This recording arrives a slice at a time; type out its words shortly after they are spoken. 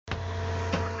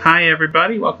Hi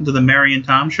everybody, welcome to the Mary and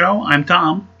Tom Show. I'm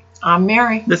Tom. I'm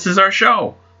Mary. This is our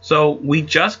show. So we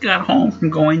just got home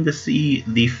from going to see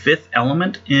The Fifth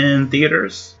Element in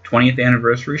theaters, 20th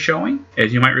anniversary showing.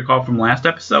 As you might recall from last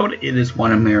episode, it is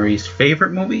one of Mary's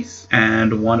favorite movies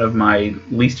and one of my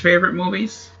least favorite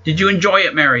movies. Did you enjoy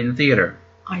it, Mary, in the theater?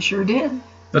 I sure did.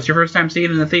 That's your first time seeing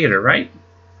it in the theater, right?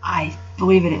 I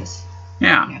believe it is.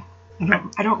 Yeah.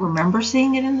 I don't remember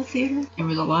seeing it in the theater. It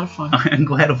was a lot of fun. I'm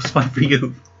glad it was fun for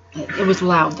you. It was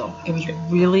loud, though. It was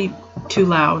really too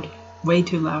loud. Way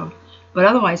too loud. But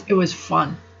otherwise, it was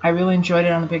fun. I really enjoyed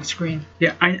it on the big screen.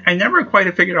 Yeah, I never quite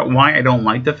have figured out why I don't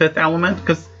like The Fifth Element,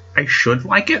 because I should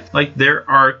like it. Like, there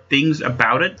are things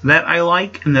about it that I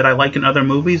like and that I like in other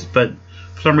movies, but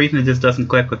for some reason it just doesn't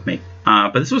click with me.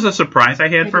 But this was a surprise I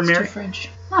had for Mary. It's too French.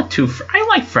 Not too I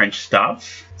like French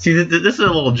stuff. See, this is a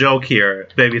little joke here.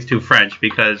 Maybe it's too French,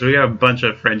 because we have a bunch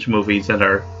of French movies in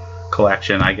our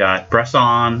collection. I got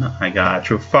Bresson, I got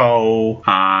Truffaut,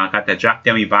 I got that Jacques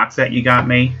Demy box set you got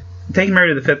me. Taking Mary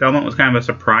to The Fifth Element was kind of a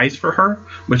surprise for her,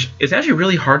 which is actually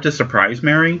really hard to surprise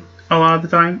Mary a lot of the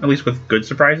time, at least with good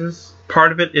surprises.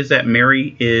 Part of it is that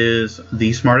Mary is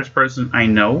the smartest person I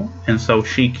know, and so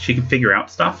she can figure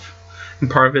out stuff. And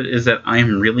part of it is that I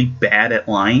am really bad at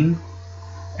lying,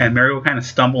 and Mary will kind of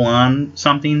stumble on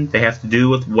something that has to do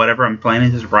with whatever I'm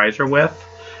planning to surprise her with,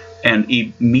 and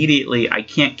immediately I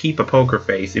can't keep a poker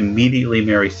face. Immediately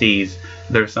Mary sees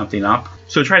there's something up.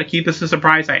 So to try to keep this a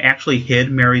surprise, I actually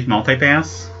hid Mary's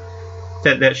Multipass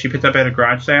that she picked up at a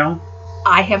garage sale.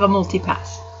 I have a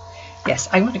Multipass. Yes,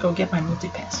 I want to go get my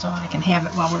Multipass so I can have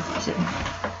it while we're sitting.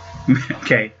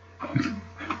 Okay.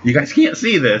 You guys can't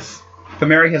see this, but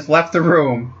Mary has left the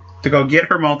room to go get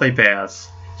her Multipass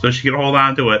so she can hold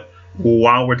on to it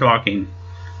while we're talking,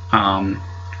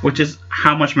 which is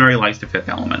how much Mary likes The Fifth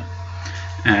Element.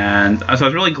 And so I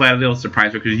was really glad that it was a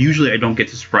surprise her, because usually I don't get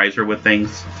to surprise her with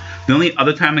things. The only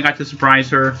other time I got to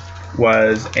surprise her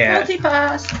was at...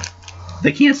 Multipass!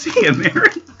 They can't see it,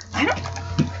 Mary. I don't...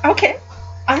 Okay.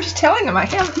 I'm just telling them I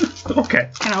have it. Okay.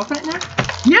 Can I open it now?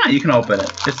 Yeah, you can open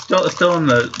it. It's still in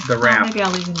the wrap. Oh, maybe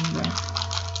I'll leave it in the wrap.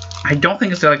 I don't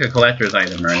think it's like a collector's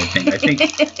item or anything. I think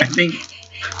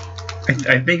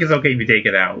it's okay if you take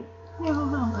it out.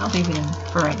 No, I'll leave it in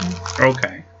for right now.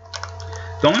 Okay.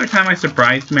 The only time I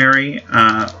surprised Mary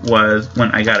was when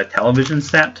I got a television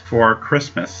set for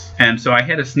Christmas. And so I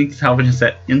had to sneak the television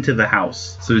set into the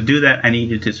house. So to do that, I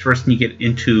needed to first sneak it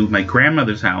into my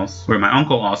grandmother's house, where my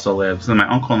uncle also lives. And my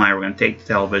uncle and I were going to take the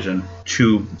television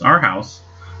to our house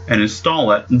and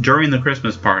install it during the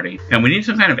Christmas party. And we need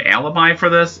some kind of alibi for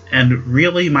this. And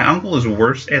really, my uncle is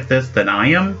worse at this than I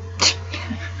am.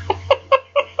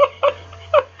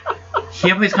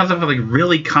 He always comes up with like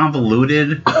really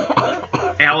convoluted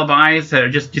alibis that are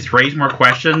just raise more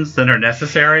questions than are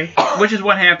necessary, which is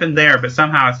what happened there. But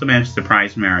somehow I still managed to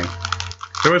surprise Mary.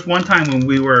 There was one time when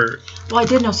we were... Well, I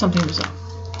did know something was up.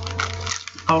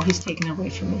 Oh, he's taking it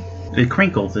away from me. It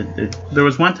crinkles. There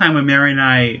was one time when Mary and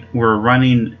I were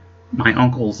running my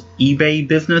uncle's eBay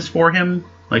business for him.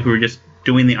 Like, we were just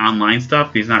doing the online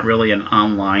stuff. He's not really an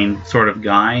online sort of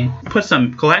guy. Put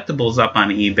some collectibles up on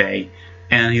eBay,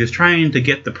 and he was trying to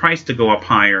get the price to go up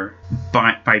higher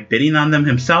by bidding on them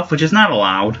himself, which is not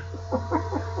allowed.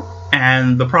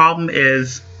 And the problem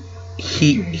is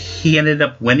he ended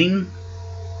up winning.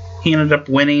 He ended up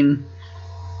winning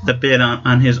the bid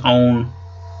on his own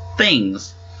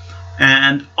things.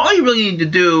 And all you really needed to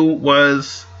do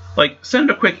was like send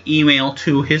a quick email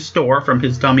to his store from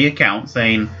his dummy account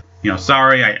saying,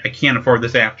 sorry, I can't afford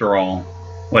this after all.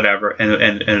 Whatever,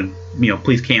 and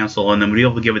please cancel, and then we'll be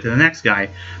able to give it to the next guy.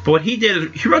 But what he did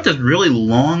is he wrote this really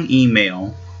long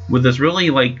email with this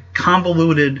really like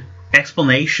convoluted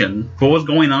explanation for what was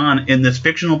going on in this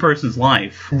fictional person's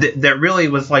life that really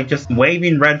was like just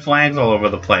waving red flags all over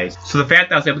the place. So the fact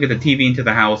that I was able to get the TV into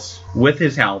the house with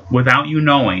his help, without you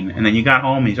knowing, and then you got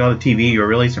home and you saw the TV, you were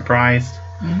really surprised.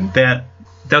 That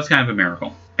was kind of a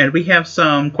miracle. And we have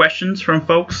some questions from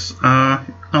folks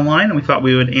online, and we thought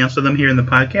we would answer them here in the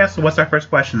podcast. So what's our first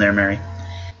question there, Mary?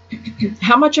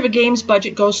 How much of a game's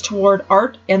budget goes toward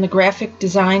art and the graphic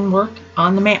design work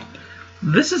on the map?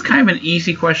 This is kind of an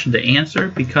easy question to answer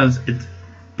because it's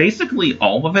basically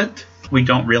all of it. We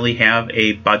don't really have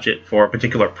a budget for a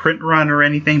particular print run or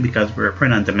anything because we're a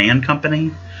print-on-demand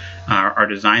company. Our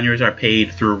designers are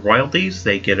paid through royalties.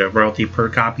 They get a royalty per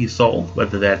copy sold,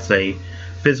 whether that's a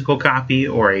physical copy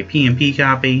or a PMP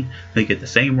copy. They get the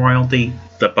same royalty.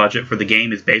 The budget for the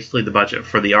game is basically the budget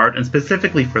for the art and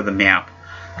specifically for the map.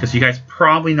 Because you guys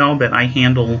probably know that I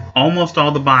handle almost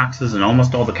all the boxes and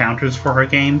almost all the counters for our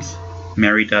games.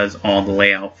 Mary does all the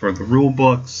layout for the rule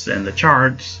books and the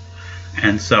charts.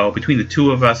 And so between the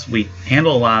two of us, we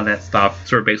handle a lot of that stuff,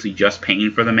 sort of basically just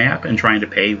paying for the map and trying to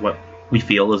pay what we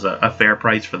feel is a fair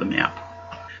price for the map.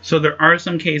 So there are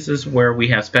some cases where we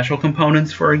have special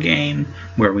components for a game,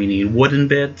 where we need wooden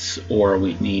bits or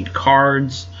we need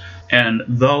cards, and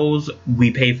those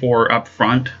we pay for up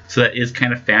front, so that is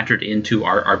kind of factored into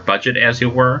our budget, as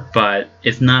it were, but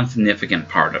it's not a significant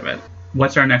part of it.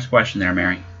 What's our next question there,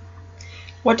 Mary?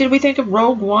 What did we think of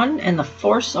Rogue One and The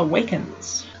Force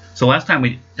Awakens? So last time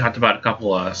we talked about a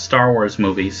couple of Star Wars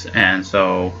movies, and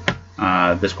so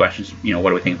this question's, what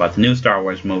do we think about the new Star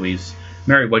Wars movies?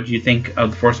 Mary, what did you think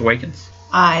of The Force Awakens?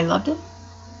 I loved it.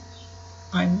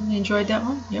 I really enjoyed that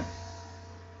one. Yep.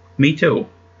 Me too.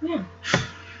 Yeah.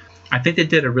 I think they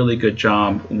did a really good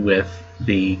job with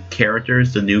the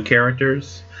characters, the new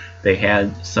characters. They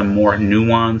had some more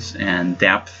nuance and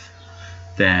depth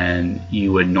than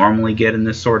you would normally get in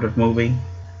this sort of movie.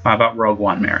 How about Rogue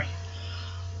One, Mary?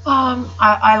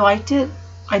 I liked it.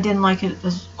 I didn't like it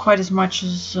quite as much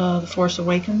as The Force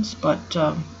Awakens, but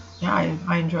yeah,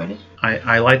 I enjoyed it.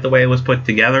 I liked the way it was put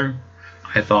together.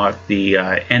 I thought the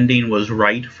ending was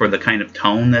right for the kind of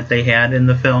tone that they had in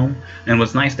the film, and it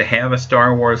was nice to have a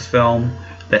Star Wars film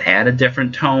that had a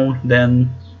different tone than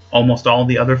almost all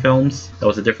the other films. That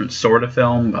was a different sort of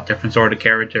film, about different sort of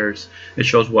characters. It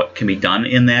shows what can be done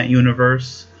in that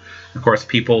universe. Of course,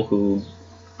 people who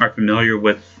are familiar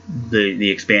with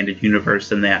the expanded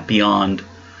universe and that beyond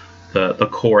the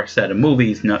core set of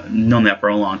movies known that for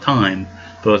a long time.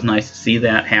 But it was nice to see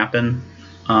that happen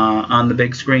on the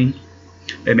big screen.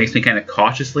 It makes me kind of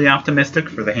cautiously optimistic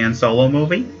for the Han Solo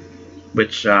movie,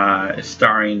 which is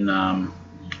starring,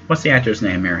 what's the actor's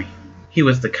name, Mary? He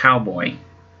was the cowboy.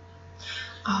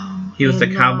 He was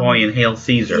the cowboy in Hail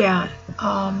Caesar. Yeah.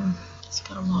 It's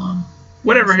got a long...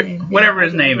 Whatever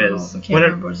his name is. I can't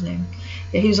remember his name.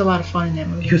 Yeah, he was a lot of fun in that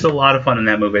movie. He was a lot of fun in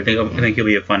that movie. I think he'll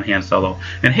be a fun Han Solo.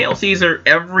 And Hail Caesar,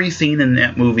 every scene in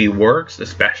that movie works,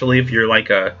 especially if you're like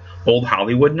a old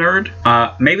Hollywood nerd.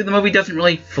 Maybe the movie doesn't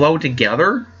really flow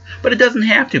together, but it doesn't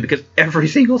have to, because every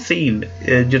single scene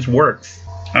it just works.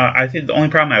 I think the only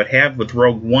problem I would have with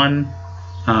Rogue One,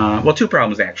 well, two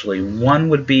problems actually. One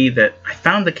would be that I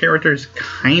found the characters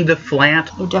kind of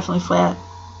flat. They're definitely flat.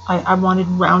 I wanted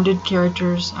rounded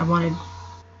characters. I wanted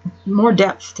more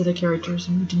depth to the characters,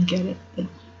 and we didn't get it. But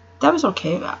that was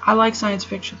okay. I like science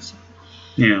fiction. So.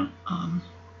 Yeah.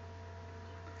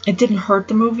 It didn't hurt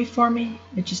the movie for me.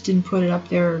 It just didn't put it up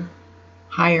there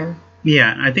higher.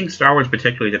 Yeah, I think Star Wars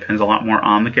particularly depends a lot more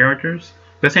on the characters.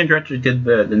 The same director did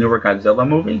the newer Godzilla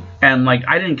movie, and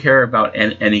I didn't care about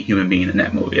any human being in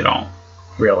that movie at all.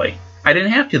 Really, I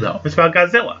didn't have to though. It's about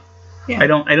Godzilla. Yeah. I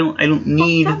don't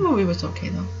need. That movie was okay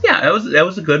though. Yeah, that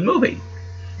was a good movie.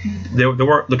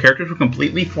 The characters were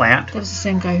completely flat. That was the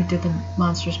same guy who did the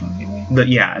Monsters movie, right?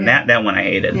 And that one I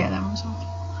hated. Yeah, that one was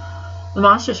awful. The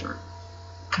monsters were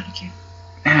kind of cute.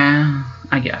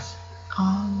 I guess.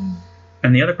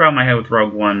 And the other problem I had with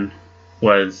Rogue One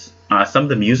was some of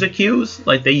the music cues.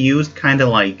 They used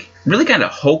really kind of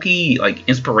hokey,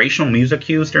 inspirational music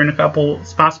cues during a couple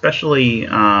spots, especially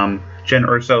Jen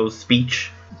Erso's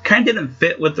speech. Kind of didn't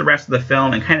fit with the rest of the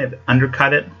film and kind of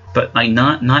undercut it, but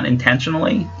not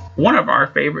intentionally. One of our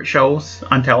favorite shows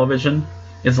on television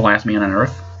is The Last Man on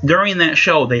Earth. During that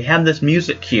show, they had this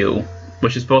music cue,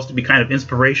 which is supposed to be kind of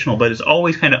inspirational, but it's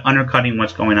always kind of undercutting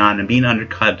what's going on and being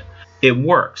undercut. It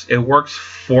works. It works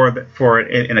for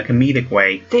it in a comedic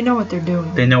way. They know what they're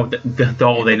doing. They know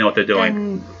they know what they're doing.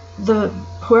 And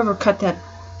whoever cut that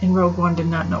in Rogue One did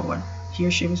not know what he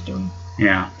or she was doing.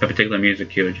 Yeah, the particular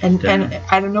music cue. And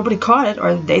either nobody caught it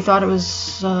or they thought it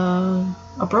was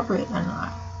appropriate.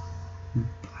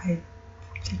 I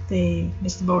think they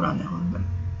missed the boat on that one, but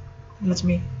that's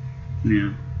me.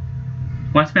 Yeah.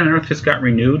 Last Man on Earth just got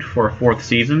renewed for a 4th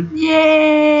season.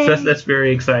 Yay! So that's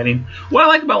very exciting. What I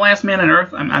like about Last Man on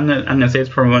Earth, I'm gonna say this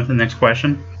before we go into the next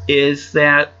question, is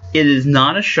that it is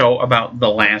not a show about the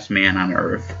last man on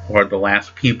Earth or the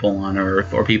last people on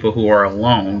Earth or people who are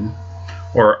alone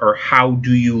or how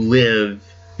do you live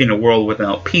in a world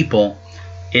without people.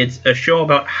 It's a show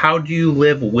about how do you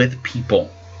live with people.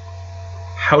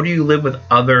 How do you live with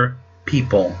other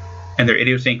people and their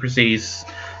idiosyncrasies.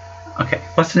 Okay,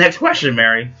 what's the next question,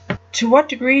 Mary? To what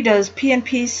degree does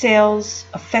P&P sales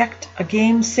affect a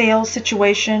game sales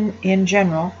situation in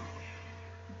general?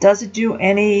 Does it do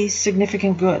any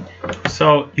significant good?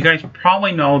 So you guys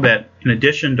probably know that in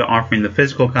addition to offering the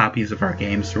physical copies of our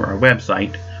games through our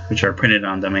website, which are printed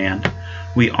on demand,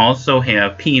 we also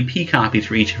have P&P copies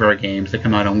for each of our games that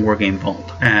come out on Wargame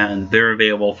Vault. And they're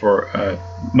available for a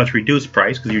much reduced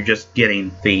price because you're just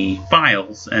getting the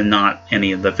files and not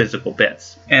any of the physical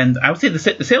bits. And I would say the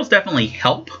sales definitely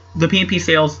help. The P&P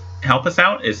sales help us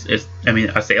out. I mean,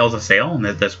 a sale is a sale, and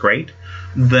that's great.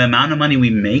 The amount of money we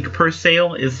make per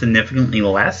sale is significantly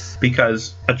less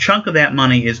because a chunk of that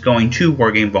money is going to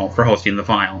Wargame Vault for hosting the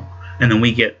file. And then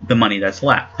we get the money that's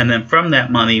left. And then from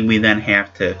that money, we then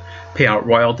have to pay out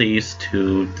royalties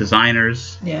to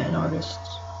designers. Yeah, and artists.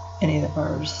 Any of the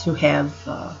artists who have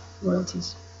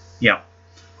royalties. Yeah.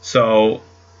 So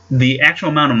the actual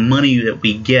amount of money that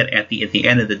we get at the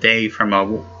end of the day from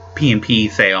a P&P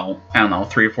sale, I don't know,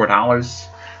 $3 or $4.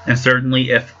 And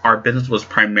certainly if our business was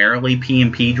primarily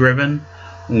P&P driven,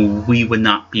 we would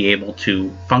not be able to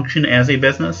function as a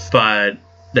business. But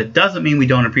that doesn't mean we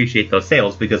don't appreciate those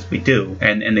sales, because we do,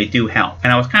 and they do help.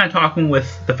 And I was kind of talking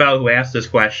with the fellow who asked this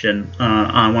question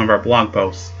on one of our blog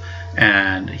posts,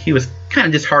 and he was kind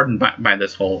of disheartened by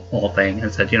this whole thing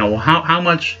and said, well, how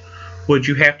much would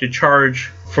you have to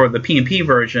charge for the P&P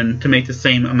version to make the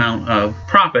same amount of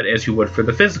profit as you would for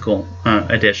the physical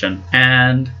edition?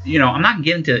 And, I'm not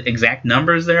getting into exact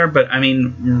numbers there, but I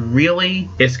mean, really,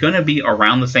 it's going to be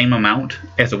around the same amount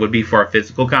as it would be for a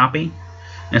physical copy.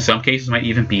 In some cases, it might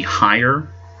even be higher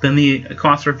than the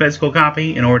cost for a physical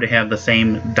copy in order to have the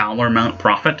same dollar amount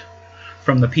profit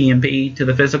from the P&P to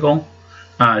the physical,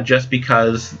 just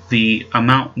because the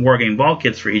amount Wargame Vault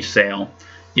gets for each sale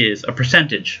is a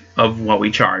percentage of what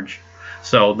we charge.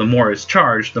 So the more is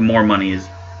charged, the more money is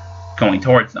going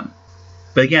towards them.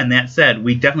 But again, that said,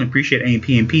 we definitely appreciate any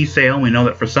P&P sale. We know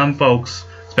that for some folks,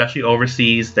 especially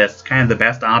overseas, that's kind of the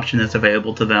best option that's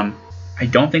available to them. I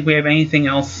don't think we have anything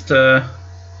else to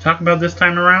talk about this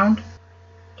time around.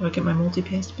 Do I get my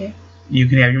Multipass back? You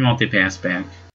can have your Multipass back.